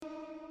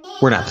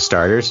We're not the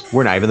starters.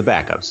 We're not even the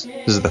backups.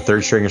 This is the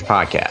Third Stringers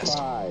Podcast.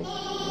 5,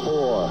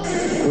 4,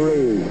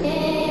 3,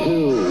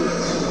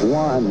 2,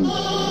 1,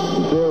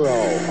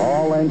 0.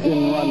 All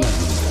engine running.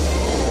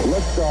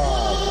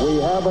 Liftoff. We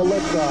have a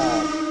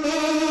liftoff.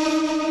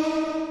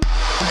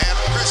 And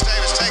Chris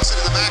Davis takes it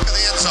in the back of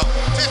the end zone.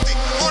 50,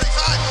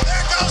 45.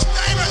 There goes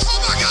Davis. Oh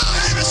my God.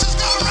 Davis is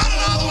going to run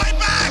it all the way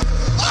back.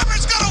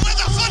 Auburn's going to win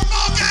the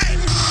football game.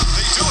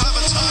 They do have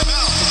a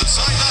timeout.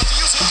 Decide not to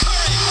use it.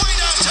 Curry way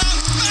downtown.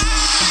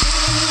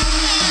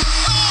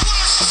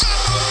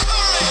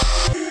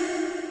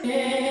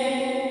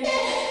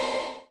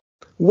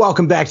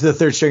 Welcome back to the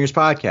Third Stringers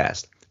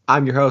Podcast.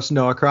 I'm your host,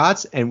 Noah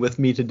Kratz, and with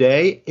me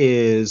today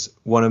is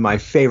one of my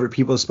favorite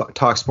people to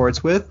talk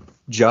sports with,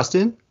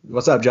 Justin.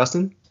 What's up,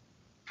 Justin?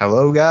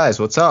 Hello, guys.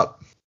 What's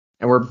up?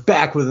 And we're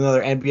back with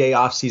another NBA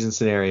offseason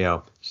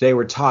scenario. Today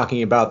we're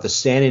talking about the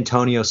San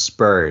Antonio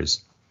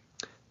Spurs.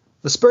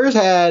 The Spurs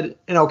had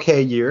an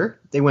okay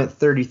year. They went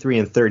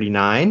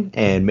 33-39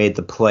 and made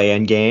the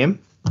play-in game.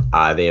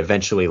 They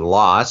eventually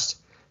lost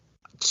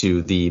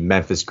to the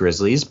Memphis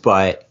Grizzlies,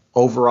 but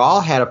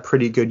overall had a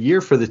pretty good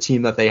year for the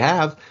team that they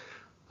have.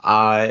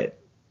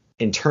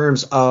 In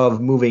terms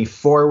of moving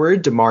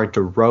forward, DeMar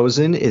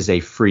DeRozan is a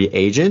free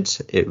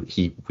agent.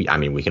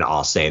 We can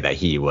all say that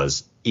he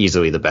was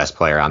easily the best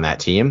player on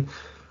that team.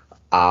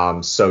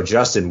 So,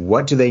 Justin,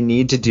 what do they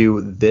need to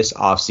do this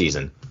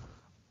offseason?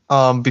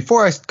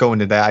 Before I go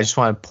into that, I just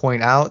want to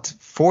point out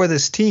for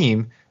this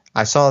team,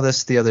 I saw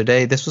this the other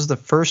day. This was the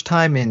first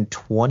time in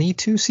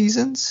 22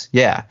 seasons.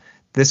 Yeah,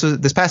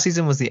 this past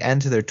season was the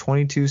end to their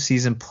 22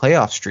 season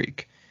playoff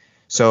streak.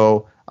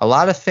 So a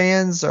lot of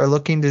fans are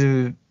looking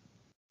to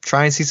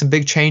try and see some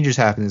big changes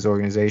happen in this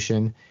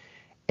organization.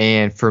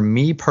 And for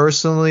me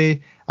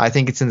personally, I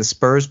think it's in the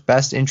Spurs'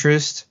 best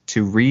interest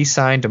to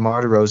re-sign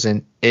DeMar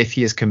DeRozan if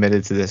he is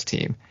committed to this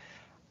team.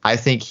 I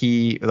think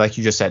he, like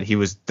you just said, he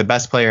was the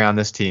best player on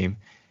this team.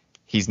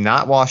 He's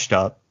not washed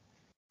up.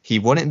 He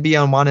wouldn't be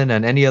unwanted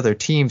on any other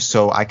team,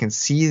 so I can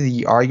see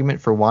the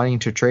argument for wanting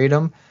to trade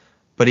him.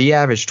 But he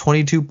averaged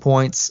 22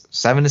 points,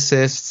 7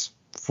 assists,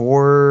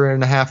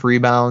 4.5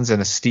 rebounds,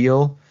 and a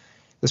steal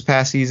this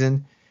past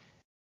season.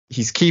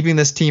 He's keeping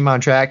this team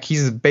on track.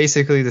 He's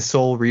basically the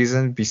sole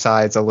reason,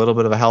 besides a little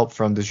bit of a help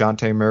from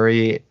DeJounte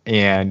Murray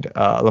and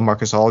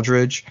LaMarcus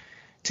Aldridge,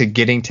 to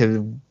getting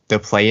to the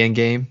play-in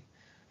game.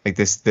 Like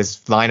this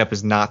lineup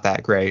is not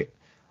that great.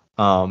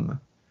 I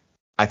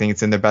think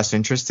it's in their best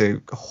interest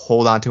to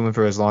hold on to him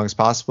for as long as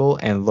possible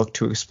and look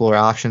to explore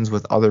options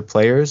with other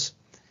players.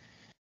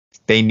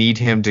 They need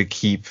him to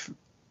keep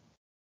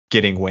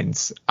getting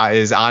wins.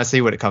 Is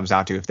honestly what it comes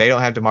down to. If they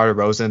don't have DeMar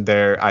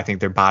DeRozan, I think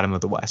they're bottom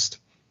of the West.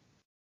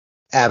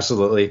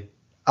 Absolutely.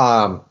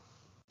 I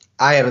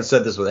haven't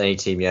said this with any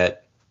team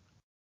yet,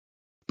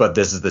 but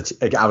this is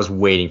I was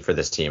waiting for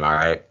this team. All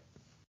right,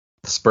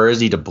 the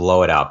Spurs need to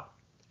blow it up,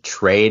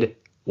 trade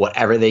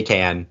whatever they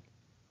can,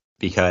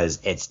 because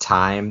it's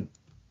time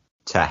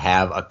to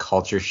have a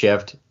culture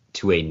shift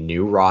to a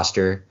new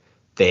roster.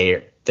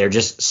 They're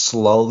just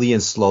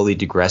slowly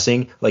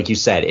digressing. Like you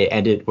said, it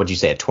ended, what'd you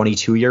say, a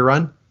 22-year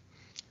run?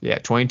 Yeah,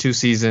 22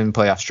 season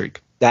playoff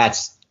streak.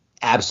 That's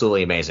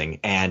absolutely amazing.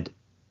 And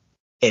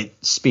it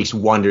speaks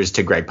wonders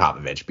to Greg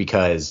Popovich,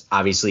 because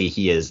obviously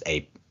he is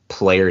a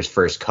player's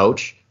first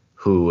coach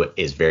who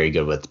is very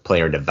good with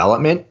player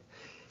development.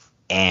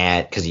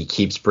 And because he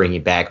keeps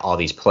bringing back all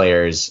these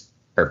players,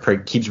 or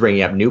keeps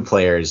bringing up new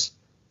players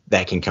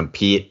that can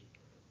compete.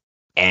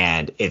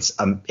 And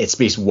it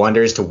speaks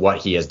wonders to what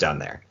he has done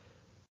there.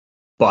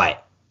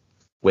 But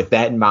with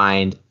that in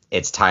mind,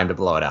 it's time to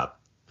blow it up.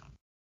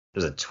 It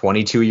was a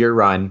 22-year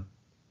run,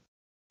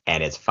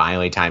 and it's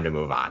finally time to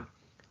move on.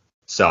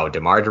 So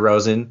DeMar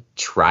DeRozan,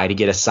 try to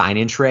get a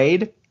sign-in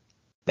trade.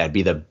 That'd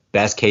be the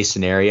best case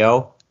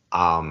scenario.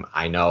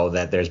 I know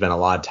that there's been a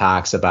lot of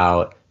talks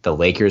about the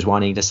Lakers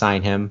wanting to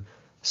sign him.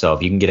 So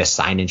if you can get a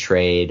sign-in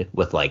trade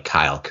with like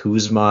Kyle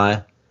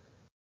Kuzma,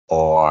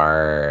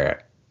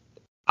 or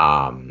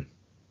I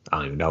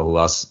don't even know who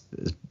else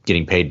is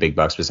getting paid big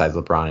bucks besides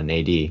LeBron and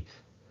AD.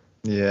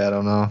 Yeah, I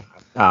don't know.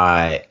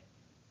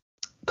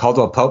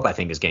 Caldwell Pope, I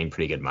think, is getting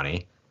pretty good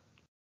money.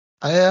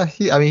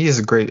 He's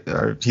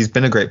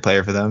been a great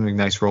player for them, a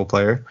nice role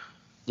player.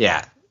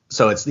 Yeah.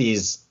 So it's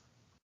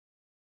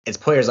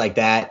players like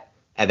that,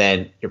 and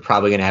then you're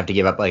probably going to have to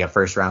give up like a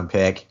first round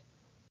pick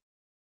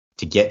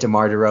to get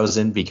DeMar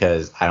DeRozan,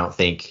 because I don't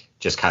think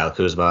just Kyle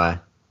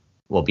Kuzma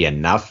will be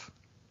enough,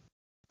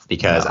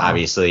 because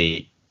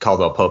obviously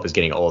Caldwell Pope is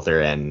getting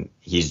older, and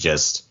he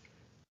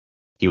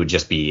would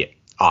just be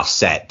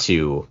offset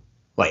to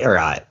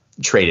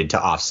traded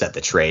to offset the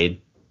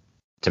trade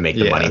to make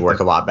the money work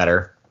a lot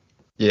better.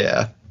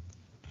 Yeah.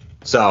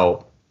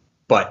 So,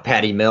 but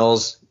Patty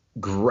Mills,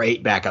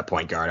 great backup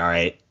point guard. All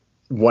right.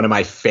 One of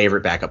my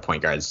favorite backup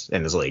point guards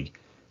in this league.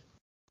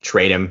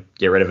 Trade him,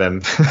 get rid of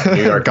him.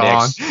 New York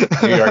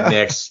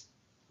Knicks,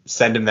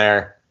 send him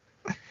there.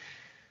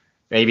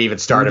 Maybe even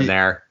start him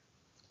there.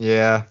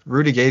 Yeah,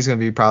 Rudy Gay's going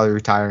to be probably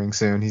retiring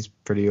soon. He's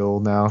pretty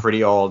old now.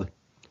 Pretty old.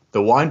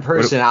 The one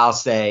person I'll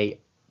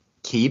say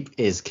keep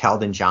is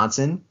Keldon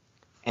Johnson.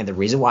 And the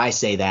reason why I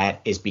say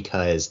that is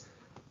because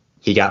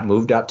he got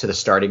moved up to the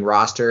starting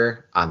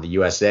roster on the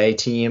USA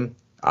team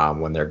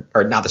when they're,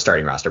 or not the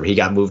starting roster, but he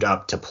got moved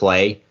up to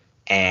play.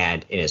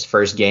 And in his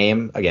first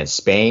game against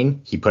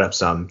Spain, he put up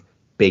some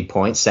big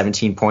points,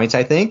 17 points,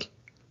 I think,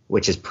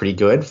 which is pretty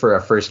good for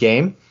a first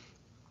game.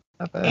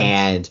 Not bad.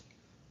 And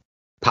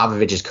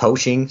Popovich is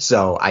coaching,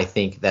 so I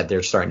think that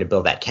they're starting to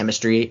build that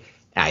chemistry,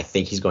 and I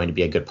think he's going to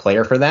be a good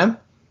player for them.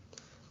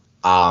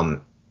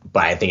 But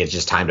I think it's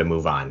just time to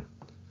move on.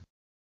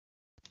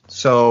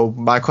 So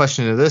my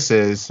question to this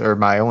is, or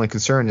my only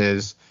concern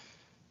is,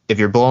 if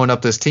you're blowing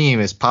up this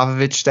team, is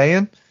Popovich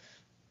staying?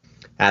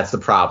 That's the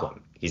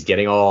problem. He's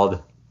getting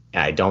old,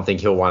 and I don't think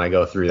he'll want to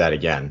go through that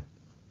again.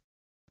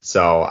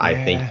 So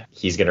I think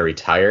he's going to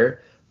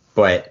retire,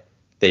 but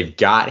they've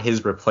got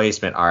his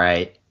replacement, all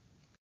right.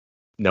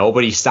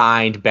 Nobody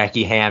signed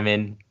Becky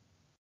Hammon.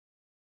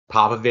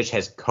 Popovich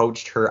has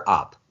coached her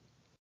up.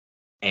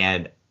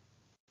 And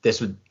it's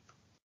the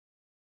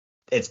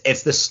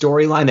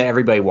storyline that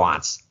everybody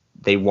wants.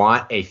 They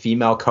want a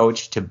female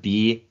coach to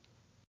be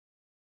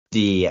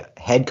the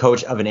head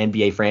coach of an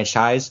NBA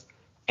franchise,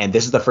 and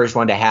this is the first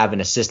one to have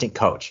an assistant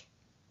coach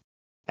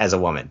as a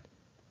woman.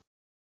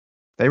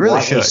 They really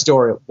What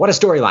should. What a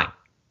storyline.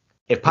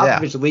 If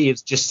Popovich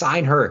leaves, just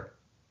sign her.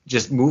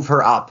 Just move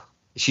her up.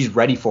 She's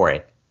ready for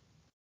it.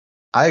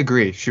 I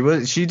agree.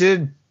 She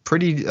did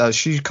pretty.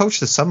 She coached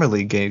the summer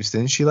league games,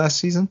 didn't she, last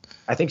season?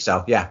 I think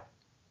so, yeah.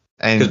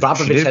 And Because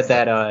she Popovich did- had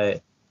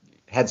that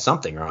had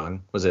something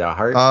wrong. Was it a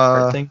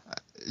heart thing?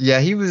 Yeah,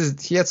 he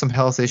had some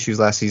health issues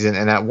last season,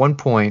 and at one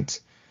point,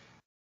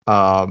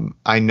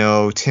 I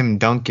know Tim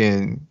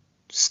Duncan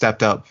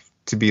stepped up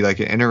to be like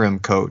an interim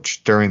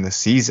coach during the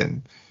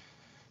season.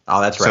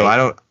 Oh, that's right.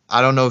 So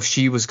I don't know if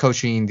she was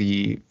coaching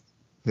the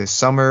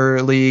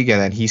summer league, and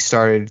then he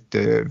started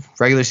the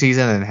regular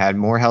season and had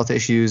more health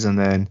issues, and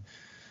then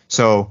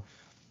so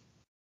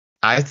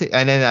I think,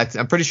 and then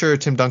I'm pretty sure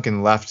Tim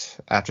Duncan left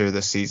after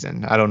the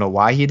season. I don't know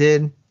why he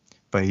did,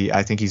 but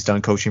I think he's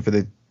done coaching for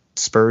the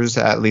Spurs,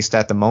 at least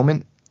at the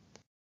moment.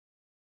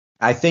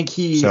 I think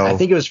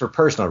it was for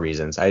personal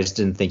reasons. I just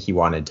didn't think he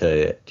wanted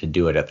to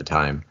do it at the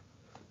time.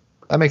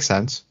 That makes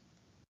sense.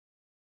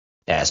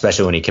 Yeah,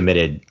 especially when he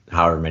committed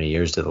however many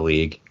years to the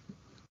league.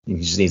 He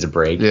just needs a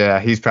break. Yeah,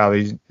 he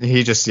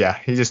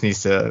just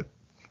needs to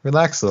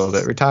relax a little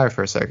bit, retire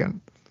for a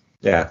second.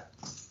 Yeah.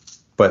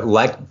 But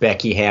let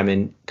Becky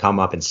Hammon come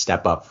up and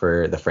step up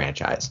for the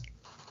franchise.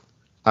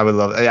 I would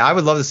love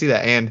to see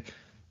that. And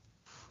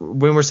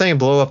when we're saying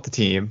blow up the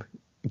team,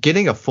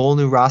 getting a full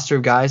new roster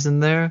of guys in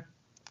there,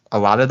 a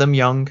lot of them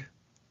young,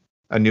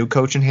 a new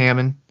coach in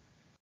Hammond,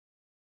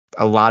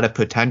 a lot of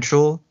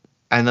potential,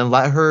 and then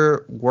let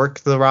her work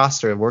the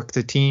roster, work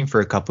the team for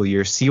a couple of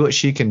years, see what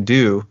she can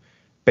do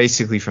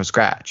basically from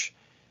scratch.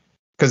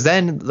 Because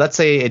then let's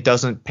say it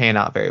doesn't pan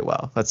out very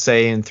well. Let's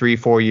say in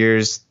 3-4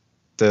 years,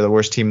 they're the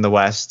worst team in the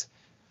West.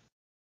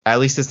 At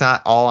least it's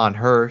not all on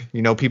her.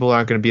 You know, people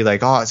aren't going to be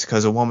like, oh, it's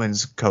because a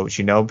woman's coach,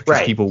 you know, because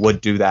Right. people would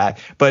do that.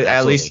 But Absolutely.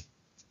 at least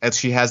as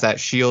she has that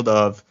shield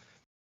of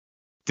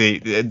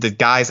the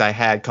guys I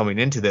had coming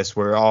into this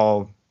were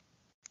all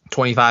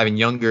 25 and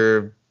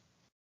younger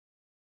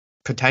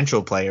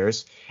potential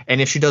players. And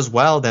if she does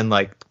well, then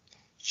like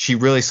she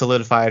really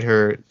solidified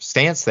her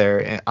stance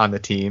there on the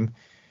team.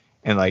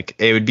 And like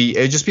it would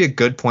just be a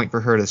good point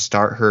for her to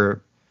start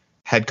her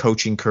head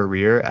coaching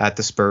career at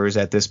the Spurs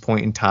at this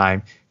point in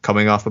time,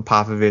 coming off of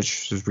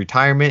Popovich's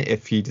retirement,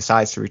 if he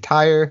decides to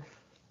retire,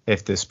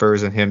 if the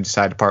Spurs and him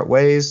decide to part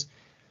ways.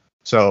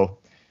 So,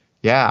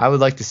 yeah, I would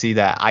like to see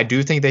that. I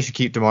do think they should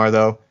keep DeMar,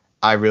 though.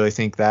 I really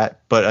think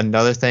that. But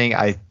another thing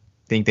I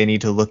think they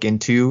need to look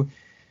into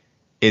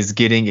is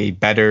getting a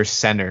better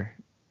center.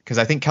 Because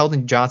I think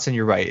Keldon Johnson,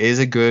 you're right, is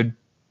a good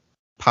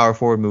power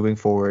forward moving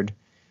forward.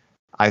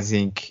 I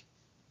think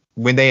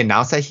when they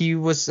announced that he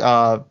was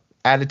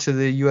added to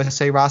the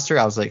USA roster,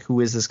 I was like, who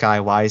is this guy?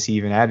 Why is he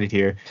even added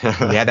here? He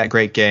had that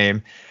great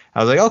game.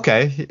 I was like,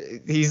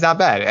 okay, he's not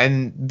bad.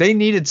 And they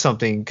needed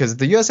something because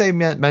the USA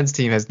men's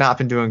team has not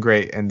been doing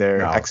great in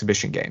their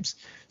exhibition games.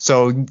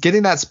 So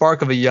getting that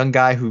spark of a young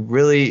guy who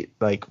really,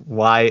 like,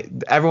 why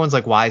everyone's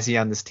like, why is he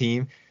on this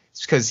team?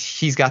 It's because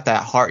he's got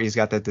that heart. He's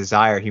got that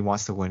desire. He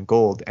wants to win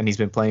gold. And he's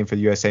been playing for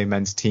the USA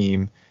men's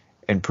team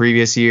in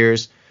previous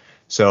years.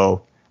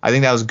 So I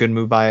think that was a good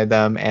move by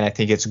them. And I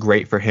think it's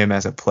great for him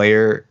as a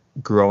player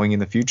growing in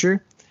the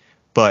future.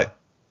 But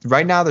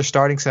right now, their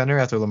starting center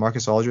after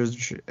LaMarcus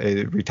Aldridge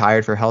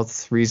retired for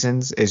health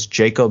reasons is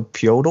Jakob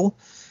Poeltl,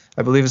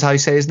 I believe is how you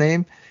say his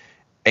name.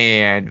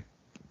 And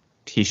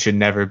he should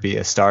never be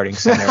a starting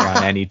center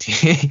on any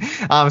team.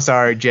 I'm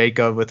sorry,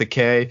 Jacob with a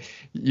K.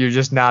 You're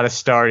just not a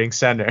starting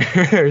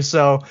center.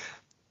 So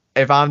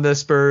if I'm the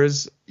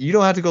Spurs, you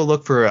don't have to go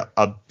look for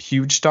a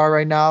huge star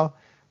right now.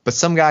 But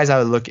some guys I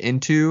would look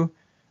into,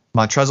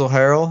 Montrezl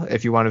Harrell,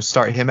 if you want to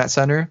start him at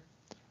center.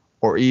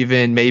 Or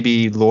even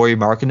maybe Lauri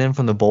Markkanen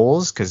from the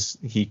Bulls, because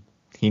he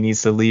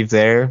needs to leave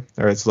there,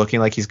 or it's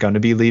looking like he's going to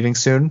be leaving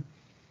soon.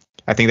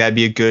 I think that'd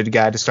be a good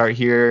guy to start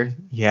here.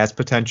 He has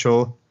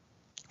potential.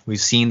 We've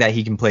seen that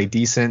he can play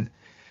decent.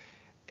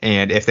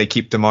 And if they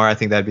keep DeMar, I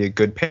think that'd be a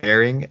good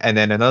pairing. And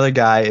then another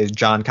guy is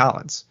John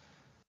Collins.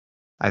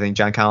 I think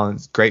John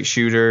Collins, great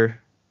shooter.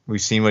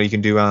 We've seen what he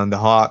can do on the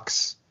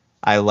Hawks.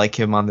 I like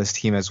him on this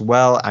team as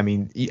well. I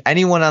mean,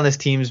 anyone on this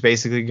team is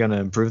basically going to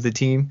improve the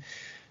team.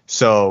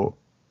 So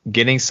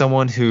getting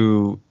someone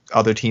who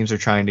other teams are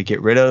trying to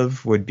get rid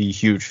of would be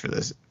huge for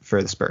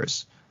the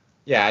Spurs.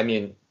 Yeah, I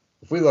mean,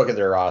 if we look at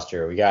their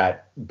roster, we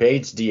got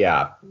Bates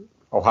Diop,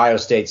 Ohio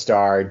State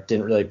star,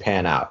 didn't really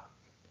pan out.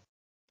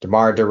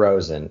 DeMar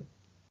DeRozan,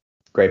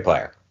 great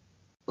player.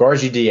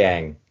 Gorgie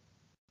Dieng,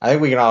 I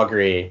think we can all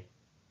agree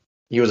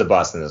he was a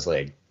bust in this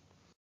league.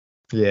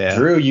 Yeah.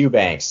 Drew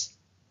Eubanks,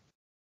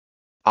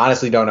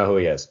 honestly don't know who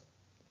he is.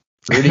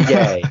 Rudy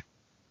Gay,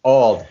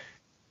 old.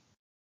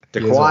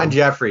 DeQuan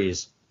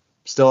Jeffries,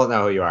 still don't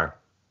know who you are.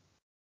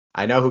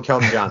 I know who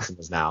Keldon Johnson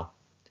is now.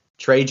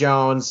 Trey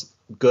Jones,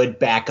 good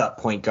backup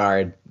point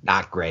guard,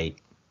 not great.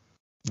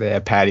 They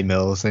have Patty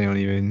Mills. They don't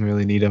even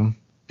really need him.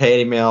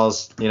 Patty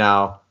Mills,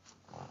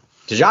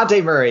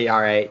 DeJounte Murray, all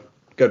right,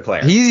 good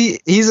player.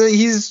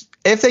 He's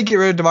if they get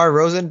rid of DeMar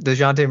DeRozan,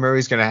 DeJounte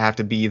Murray's going to have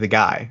to be the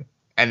guy.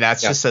 And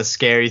that's just a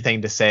scary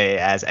thing to say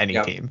as any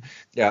team.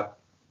 Yep.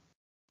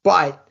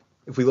 But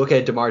if we look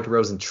at DeMar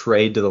DeRozan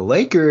trade to the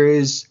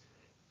Lakers,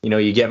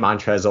 you get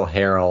Montrezl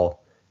Harrell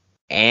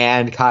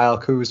and Kyle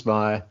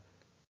Kuzma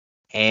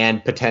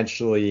and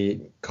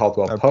potentially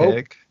Caldwell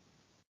Pope.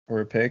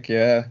 Or a pick,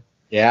 yeah.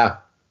 Yeah.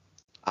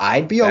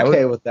 I'd be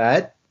okay with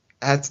that.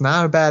 That's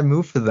not a bad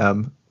move for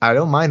them. I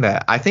don't mind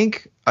that. I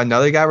think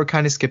another guy we're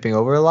kind of skipping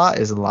over a lot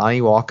is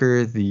Lonnie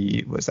Walker,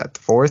 the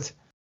fourth?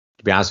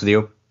 To be honest with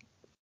you,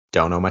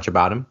 don't know much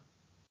about him.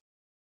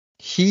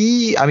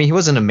 He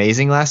wasn't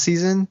amazing last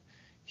season.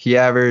 He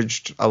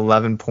averaged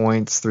 11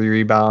 points, 3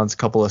 rebounds, a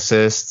couple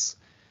assists.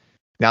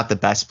 Not the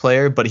best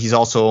player, but he's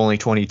also only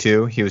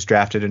 22. He was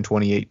drafted in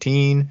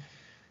 2018.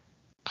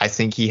 I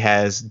think he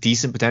has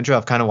decent potential.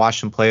 I've kind of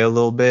watched him play a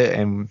little bit,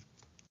 and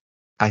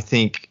I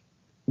think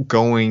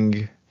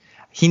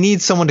he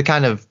needs someone to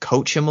kind of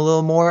coach him a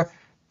little more.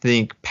 I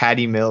think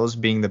Patty Mills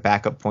being the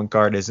backup point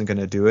guard isn't going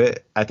to do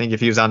it. I think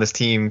if he was on this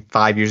team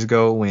 5 years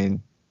ago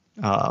when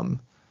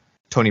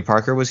Tony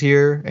Parker was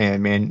here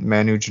and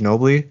Manu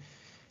Ginobili,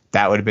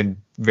 that would have been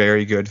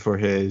very good for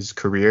his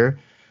career.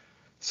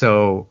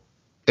 So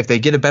if they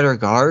get a better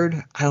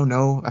guard, I don't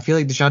know. I feel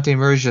like DeJounte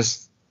Murray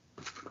it's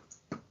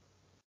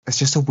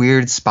just a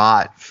weird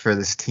spot for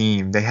this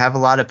team. They have a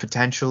lot of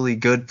potentially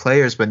good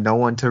players, but no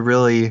one to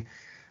really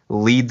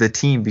lead the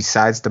team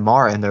besides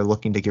DeMar, and they're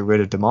looking to get rid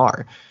of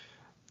DeMar.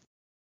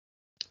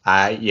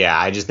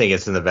 I just think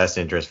it's in the best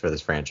interest for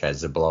this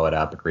franchise to blow it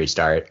up and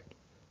restart.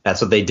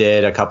 That's what they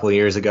did a couple of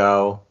years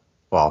ago.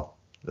 Well,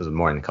 it was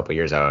more than a couple of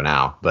years ago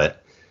now,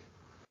 but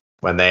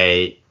when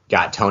they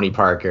got Tony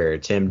Parker,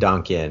 Tim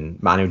Duncan,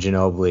 Manu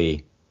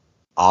Ginobili,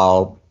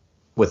 all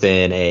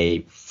within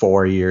a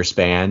 4-year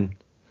span,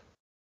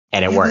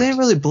 and it worked. They didn't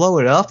really blow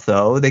it up,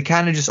 though. They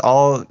kind of just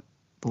all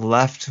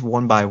left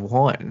one by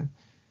one.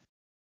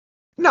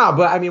 No,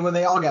 but when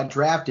they all got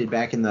drafted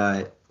back in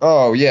the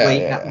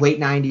late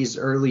 90s,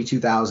 early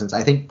 2000s.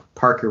 I think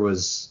Parker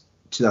was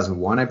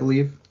 2001, I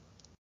believe.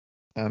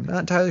 I'm not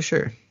entirely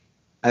sure.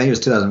 I think it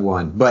was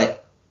 2001.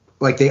 But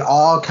they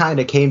all kind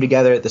of came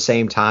together at the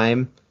same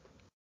time.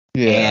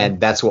 Yeah. And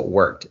that's what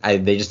worked.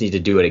 They just need to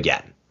do it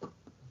again.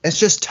 It's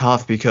just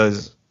tough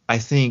because I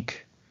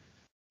think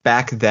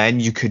back then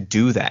you could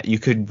do that. You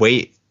could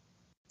wait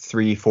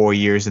 3-4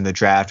 years in the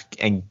draft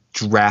and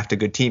draft a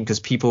good team because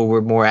people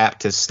were more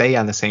apt to stay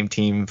on the same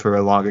team for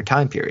a longer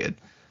time period.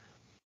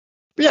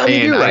 Yeah,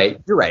 you're right.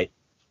 You're right.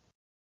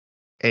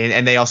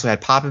 And they also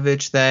had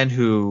Popovich then,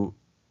 who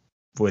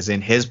was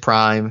in his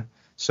prime,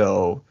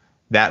 so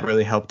that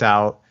really helped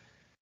out.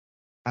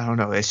 I don't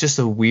know. It's just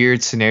a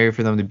weird scenario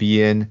for them to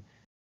be in.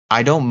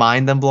 I don't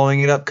mind them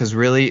blowing it up because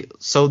really,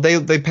 so they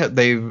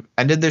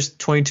ended their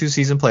 22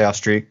 season playoff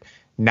streak.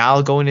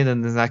 Now going into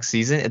the next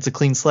season, it's a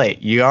clean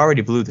slate. You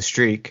already blew the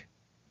streak.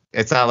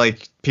 It's not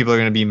like people are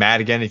going to be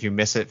mad again if you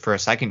miss it for a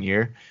second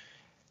year.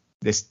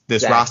 This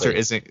roster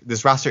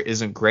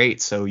isn't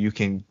great, so you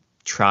can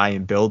try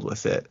and build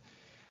with it.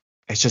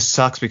 It just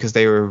sucks because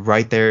they were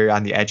right there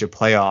on the edge of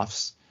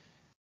playoffs,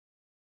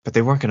 but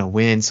they weren't going to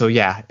win. So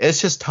yeah,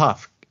 it's just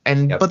tough.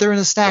 But they're in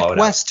a stacked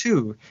West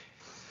too.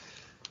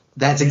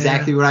 That's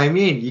exactly what I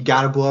mean. You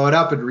got to blow it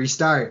up and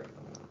restart.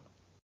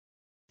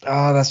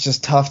 Oh, that's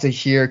just tough to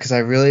hear because I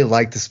really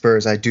like the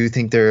Spurs. I do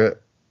think they're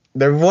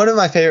one of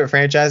my favorite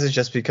franchises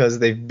just because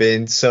they've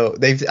been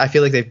I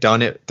feel like they've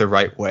done it the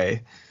right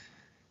way.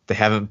 They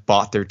haven't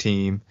bought their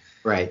team.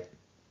 Right.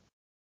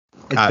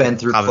 It's been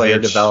through player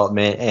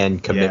development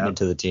and commitment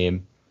to the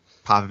team.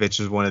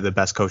 Popovich is one of the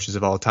best coaches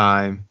of all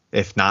time,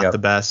 if not the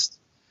best.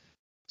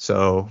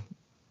 So,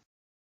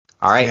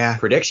 all right,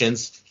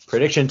 predictions.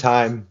 Prediction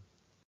time.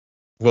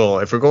 Well,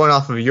 if we're going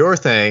off of your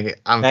thing,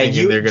 I'm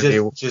thinking they're going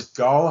to just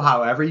go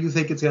however you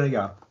think it's going to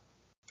go.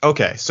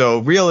 Okay, so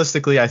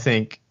realistically, I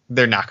think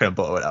they're not going to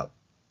blow it up.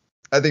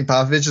 I think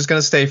Popovich is going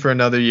to stay for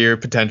another year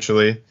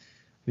potentially.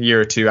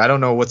 year or two. I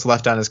don't know what's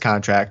left on his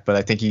contract, but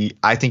I think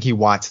he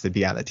wants to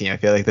be on the team. I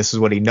feel like this is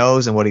what he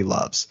knows and what he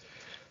loves.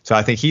 So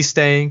I think he's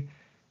staying.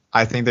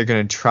 I think they're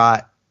going to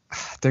try.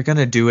 They're going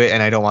to do it,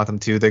 and I don't want them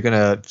to. They're going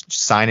to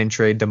sign and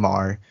trade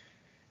DeMar.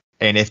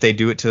 And if they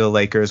do it to the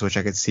Lakers, which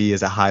I could see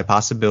as a high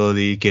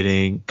possibility,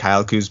 getting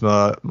Kyle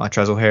Kuzma,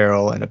 Montrezl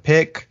Harrell, and a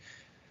pick,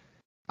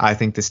 I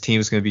think this team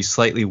is going to be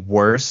slightly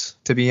worse,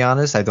 to be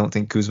honest. I don't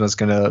think Kuzma's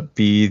going to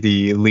be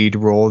the lead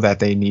role that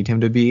they need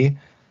him to be.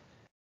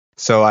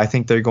 So I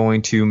think they're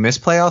going to miss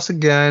playoffs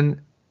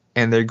again,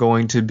 and they're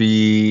going to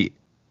be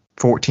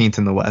 14th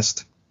in the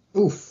West.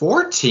 Ooh,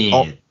 14.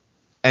 Oh,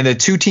 and the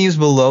two teams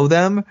below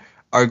them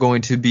are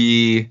going to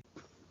be,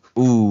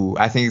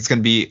 I think it's going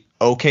to be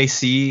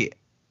OKC,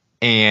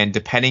 and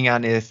depending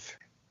on if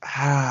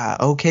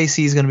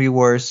OKC is going to be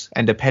worse,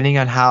 and depending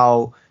on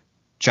how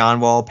John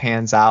Wall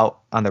pans out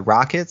on the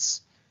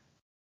Rockets,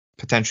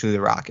 potentially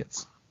the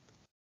Rockets.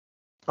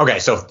 Okay,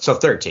 so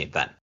 13th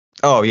then.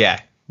 Oh yeah,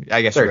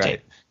 I guess 13th. You're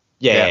right.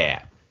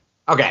 Yeah.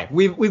 Okay,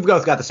 we've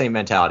both got the same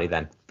mentality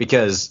then,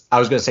 because I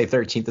was going to say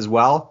 13th as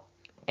well,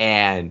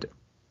 and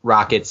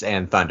Rockets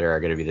and Thunder are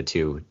going to be the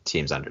two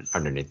teams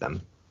underneath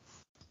them.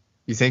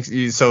 You think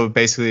so?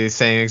 Basically, the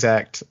same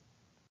exact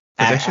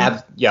prediction?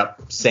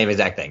 Yep, same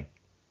exact thing.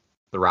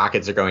 The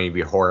Rockets are going to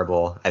be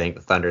horrible. I think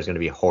the Thunder is going to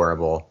be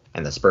horrible,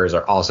 and the Spurs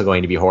are also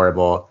going to be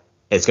horrible.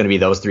 It's going to be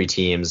those three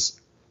teams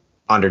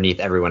underneath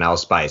everyone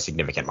else by a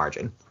significant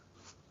margin.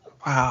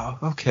 Wow.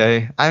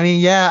 Okay. I mean,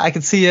 yeah, I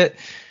can see it.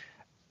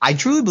 I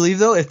truly believe,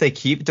 though, if they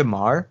keep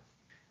DeMar,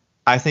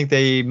 I think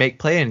they make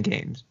play-in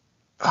games.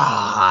 No.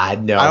 I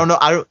don't know.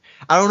 I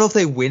don't know if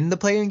they win the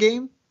play-in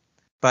game,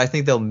 but I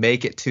think they'll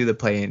make it to the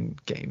play-in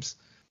games.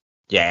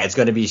 Yeah, it's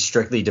going to be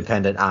strictly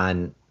dependent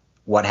on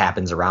what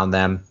happens around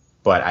them,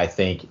 but I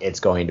think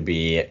it's going to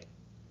be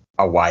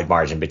a wide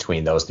margin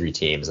between those three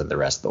teams and the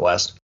rest of the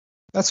West.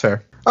 That's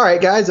fair. All right,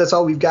 guys, that's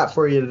all we've got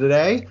for you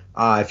today.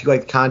 If you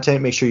like the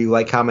content, make sure you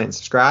like, comment, and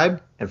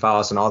subscribe, and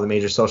follow us on all the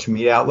major social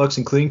media outlets,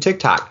 including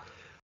TikTok.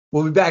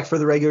 We'll be back for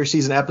the regular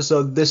season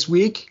episode this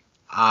week,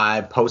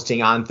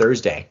 posting on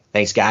Thursday.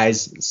 Thanks,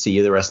 guys. See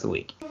you the rest of the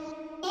week.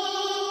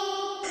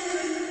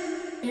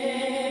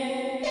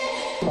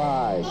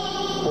 5,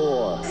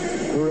 4, 3,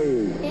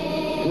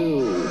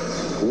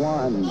 2,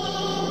 1,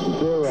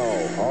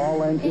 0.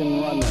 All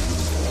engine running.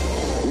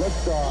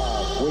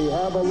 Liftoff. We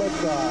have a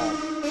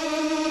liftoff.